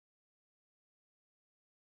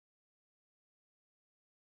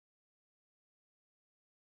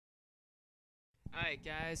Alright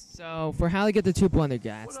guys, so for how to get the 2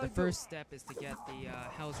 Blundergats, the first step is to get the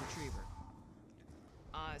Hell's Retriever.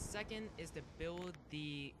 Second is to build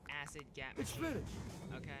the acid gat machine. It's finished.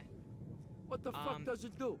 Okay. What the fuck does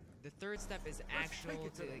it do? The third step is actual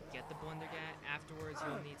to get the Blundergat. Afterwards,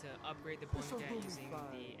 you'll need to upgrade the Blundergat using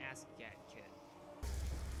the acid gat kit.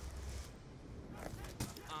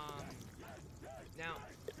 Now,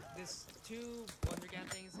 this 2 Blundergat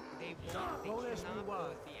things, they cannot put the acid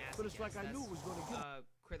But it's like gas. I knew it was gonna get That's a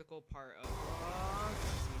critical part of the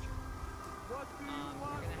procedure.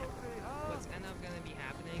 What's end up gonna be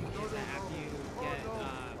happening is that after you get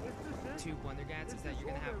 2 Blundergats, is that you're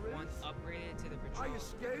gonna have one upgraded to the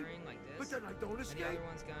patrolling like this, and the other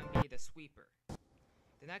one's gonna be the sweeper.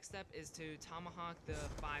 The next step is to tomahawk the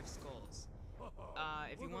 5 skulls.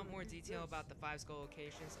 If you want more detail about the 5 skull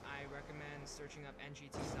locations, I recommend searching up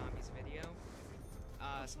NGT Zombies video.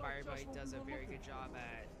 Spirebite does a very good job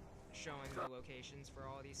at showing the locations for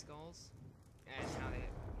all these skulls and how they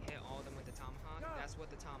hit all of them with the tomahawk. That's what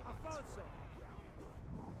the tomahawk is for.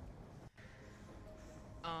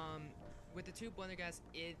 With the 2 Blundergats,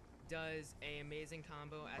 it does an amazing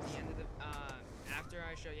combo. At the end of the after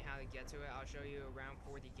I show you how to get to it, I'll show you around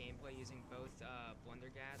 40 gameplay using both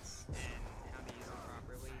Blundergats and how to use them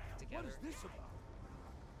properly together. What is this about?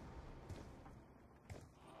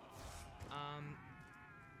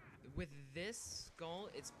 With this skull,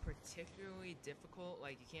 it's particularly difficult.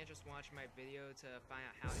 Like, you can't just watch my video to find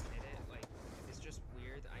out how to hit it. Like, it's just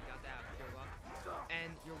weird. I got that pure luck.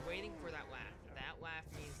 And you're waiting for that laugh. That laugh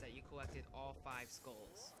means that you collected all 5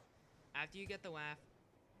 skulls. After you get the laugh,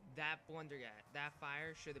 that Blundergat, that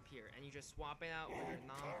fire should appear, and you just swap it out with your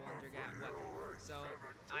non-Blundergat weapon. So,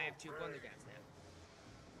 I have 2 Blundergats now.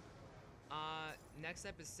 Next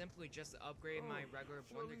step is simply just to upgrade my regular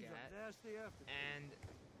Blundergat, and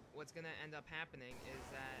what's gonna end up happening is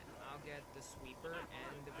that I'll get the sweeper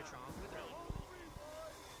and the patrol with her.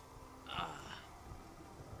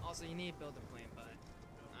 Also, you need to build a plane, but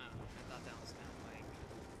I thought that was kind of like,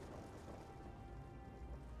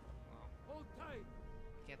 well,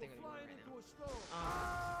 can't think of the word right now.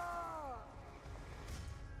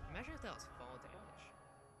 Imagine if that was fall damage.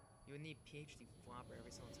 You would need PhD flopper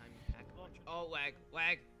every single time you pack a punch. Oh, lag.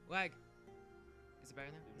 Is it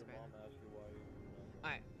better now? Is it better now?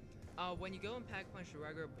 Alright. When you go and pack punch the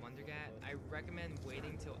regular Blundergat, I recommend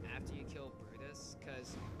waiting till after you kill Brutus,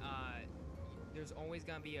 because there's always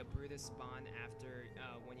gonna be a Brutus spawn after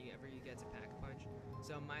whenever you get to pack a punch.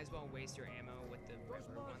 So might as well waste your ammo with the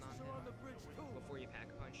regular one on him before you pack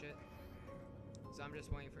a punch it. So I'm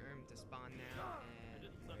just waiting for him to spawn now, and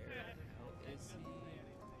where the hell is he?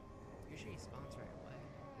 Usually he spawns right away.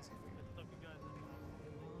 This is weird.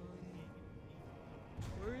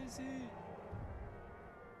 Where is he?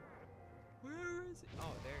 Where is he?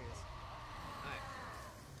 Oh, there he is. Alright.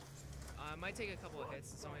 It might take a couple of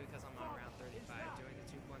hits. It's only because I'm on round 35 doing the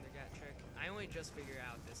 2 Blundergat trick. I only just figured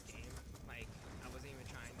out this game. Like, I wasn't even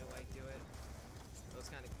trying to, like, do it. It was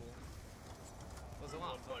kind of cool. It was a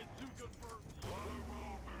lot of fun.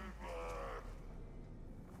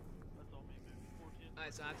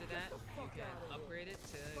 Alright, so after that, you can upgrade it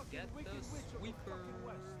to get the sweeper.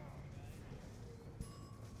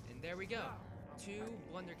 And there we go. 2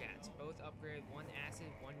 Blundergats, both upgraded, 1 acid,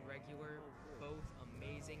 1 regular, both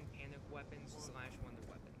amazing panic weapons / wonder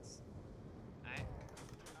weapons. Alright.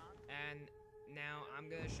 And now I'm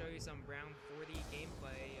gonna show you some round 40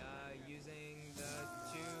 gameplay using the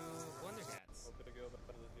 2 Blundergats.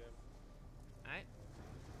 Alright.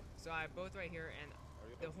 So I have both right here, and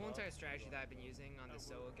the whole entire strategy that I've been using on the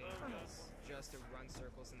solo game is just to run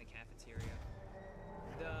circles in the cafeteria.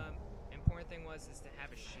 The important thing is to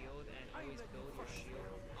have a shield and always build your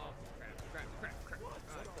shield. Oh, crap.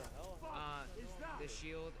 The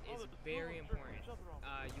shield is very important.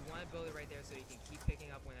 You want to build it right there so you can keep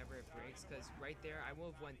picking up whenever it breaks, because right there, I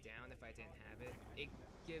would have went down if I didn't have it. It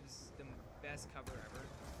gives the best cover ever.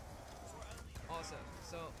 Also,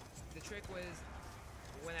 so the trick was,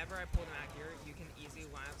 whenever I pull them out here, you can easily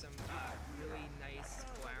line up some really nice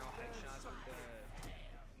collateral headshots with the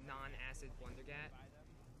non-acid Blundergat.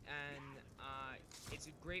 And it's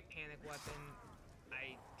a great panic weapon.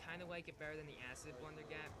 I kind of like it better than the acid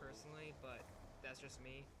Blundergat personally, but that's just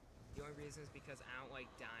me. The only reason is because I don't like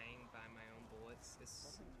dying by my own bullets. This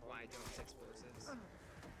is why I don't use explosives.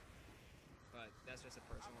 But that's just a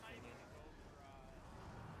personal opinion.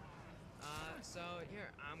 So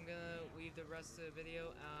here, I'm gonna leave the rest of the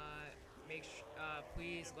video.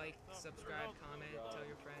 Please like, subscribe, comment, tell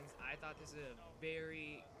your friends. I thought this is a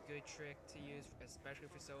very good trick to use, especially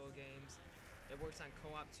for solo games. It works on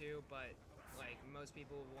co-op too, but like most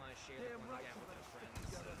people want to share the one again with their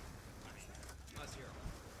friends. So, zero.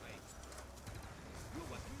 Like, You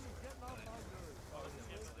must really getting on my nerves. oh, no,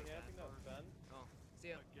 Yeah, it's like I that. think that's Ben. Oh, so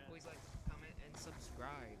yeah, Again. please like, comment, and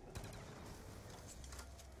subscribe.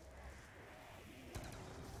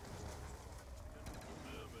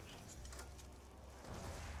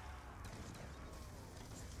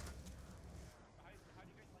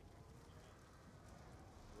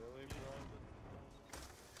 Really, Brandon?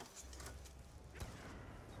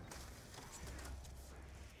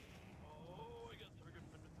 Oh, I got target.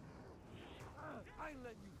 I ain't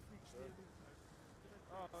letting you freaks near me.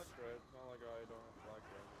 Oh, that's great. It's not like I don't have black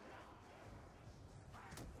guns.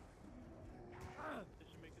 They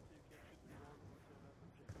should make it so you can't shoot the wall.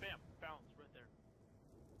 Bam! Bounce right there.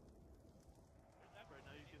 Right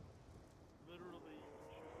now you can literally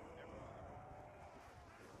shoot everyone.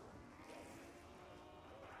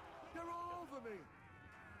 They're all over me.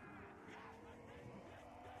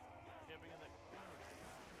 Camping in the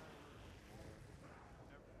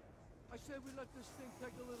I say we let this thing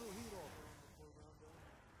take a little heat off.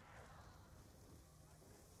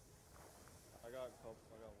 I got a couple.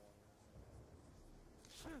 I got one.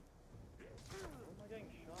 Where am I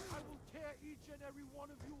getting shot? I will tear each and every one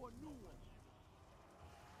of you a new one.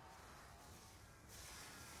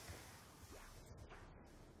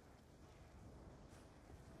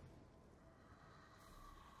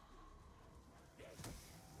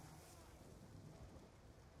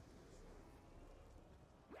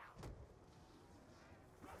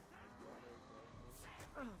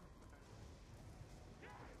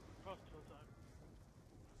 Hospital time.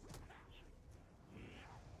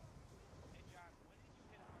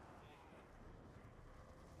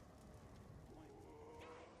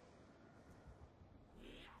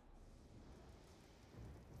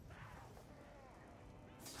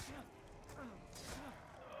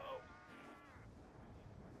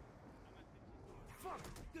 Fuck!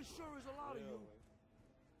 This sure is a lot of you.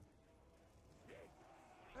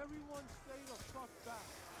 Everyone stay the fuck back.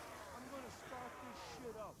 I'm gonna start this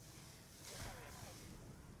shit up.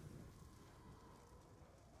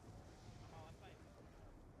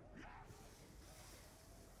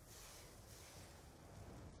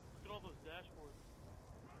 Look at all those dashboards.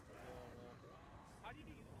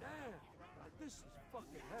 Damn! This is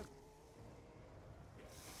fucking heavy.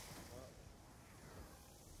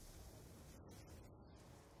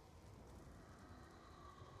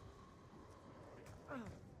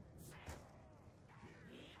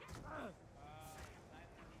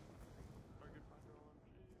 Target finder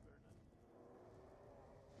LMG, very nice.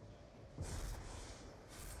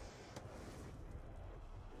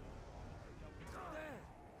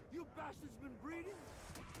 Damn! You bastards been breeding?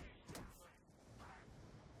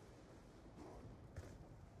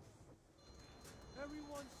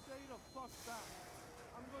 Everyone stay the fuck back.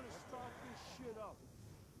 I'm gonna start this shit up.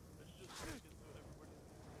 It's just making so everybody.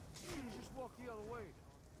 You just walk the other way.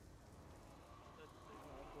 That's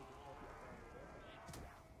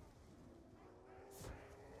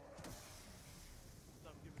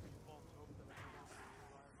Stop giving me false hope that I can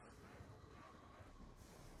survive.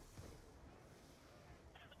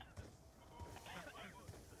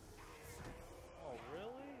 Oh,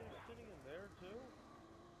 really? You're sitting in there too?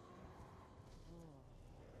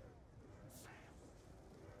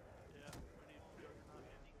 Yeah, we need Juggernaut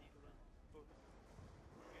and Speedruns. Both.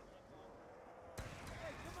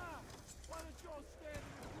 Hey, come on! Why don't y'all stand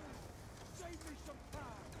in the room? Save me some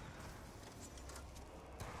time!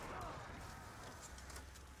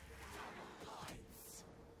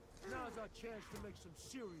 Now's our chance to make some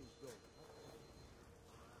serious dough.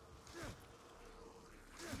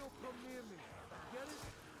 Don't come near me. Get it?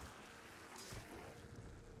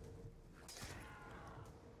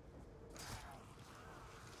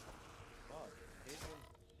 Fuck. Hate when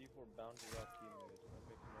C4 bounces off teammates.